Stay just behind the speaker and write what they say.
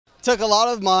Took a lot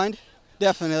of mind,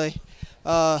 definitely.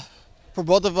 For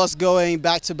both of us going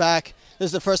back to back, this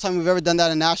is the first time we've ever done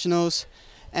that in nationals,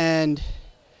 and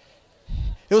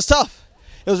it was tough.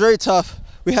 It was very tough.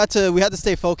 We had to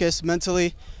stay focused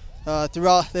mentally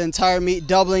throughout the entire meet,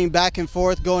 doubling back and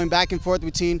forth, going back and forth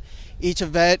between each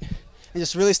event, and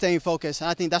just really staying focused. And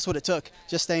I think that's what it took,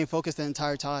 just staying focused the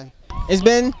entire time. It's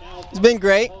been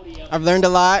great. I've learned a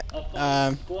lot.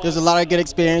 There's a lot of good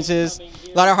experiences,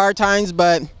 a lot of hard times,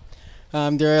 but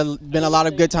there have been a lot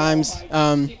of good times.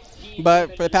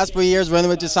 But for the past 4 years, running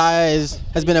with Josiah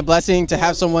has been a blessing to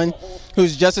have someone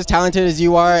who's just as talented as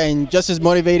you are and just as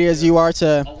motivated as you are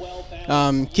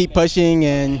to keep pushing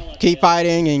and keep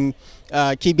fighting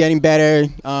and keep getting better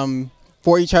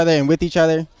for each other and with each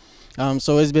other.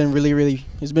 So it's been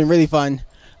really fun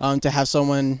to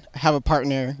have a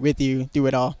partner with you through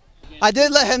it all. I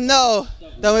did let him know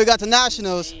that when we got to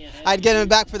nationals, I'd get him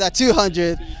back for that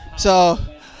 200. So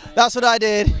that's what I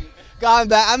did. Got him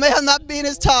back. I may have not been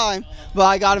his time, but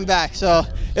I got him back. So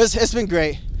it's been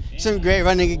great. It's been great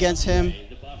running against him.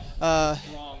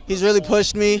 He's really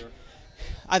pushed me.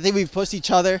 I think we've pushed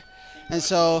each other, and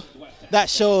so that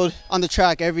showed on the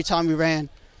track every time we ran.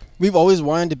 We've always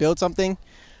wanted to build something,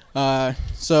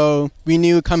 so we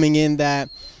knew coming in that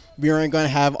we weren't going to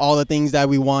have all the things that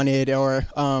we wanted or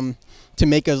to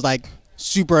make us like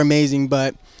super amazing,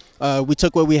 but we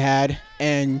took what we had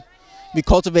and we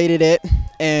cultivated it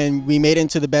and we made it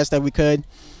into the best that we could.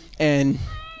 And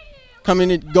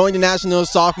going to nationals,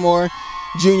 sophomore,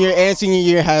 junior, and senior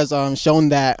year has shown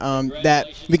that that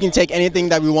we can take anything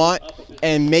that we want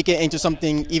and make it into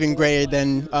something even greater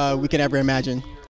than we can ever imagine.